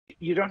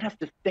You don't have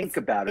to think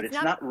about it. It's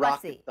not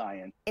rocket fussy.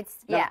 science. It's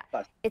Not yeah.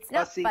 fussy. It's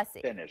not Fussy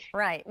fussy. finish.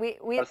 Right.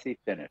 Fussy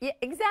finish. Yeah,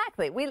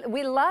 exactly.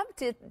 We love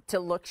to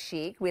look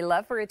chic. We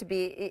love for it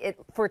to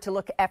for it to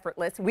look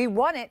effortless. We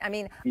want it. I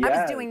mean, I was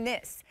Yes. doing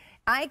this.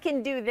 I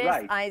can do this,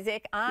 Right.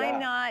 Isaac. I'm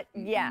not.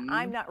 Yeah,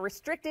 I'm not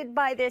restricted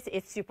by this.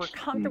 It's super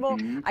comfortable.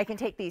 I can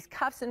take these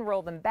cuffs and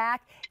roll them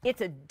back.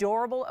 It's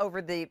adorable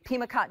over the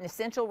Pima Cotton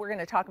Essential we're going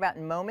to talk about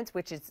in moments,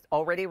 which is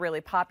already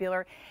really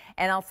popular.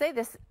 And I'll say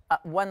this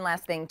one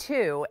last thing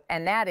too,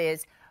 and that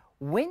is,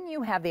 when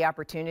you have the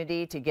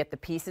opportunity to get the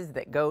pieces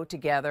that go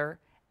together,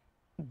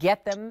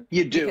 get them.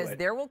 You do because it.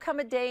 there will come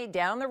a day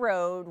down the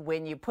road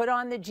when you put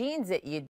on the jeans that you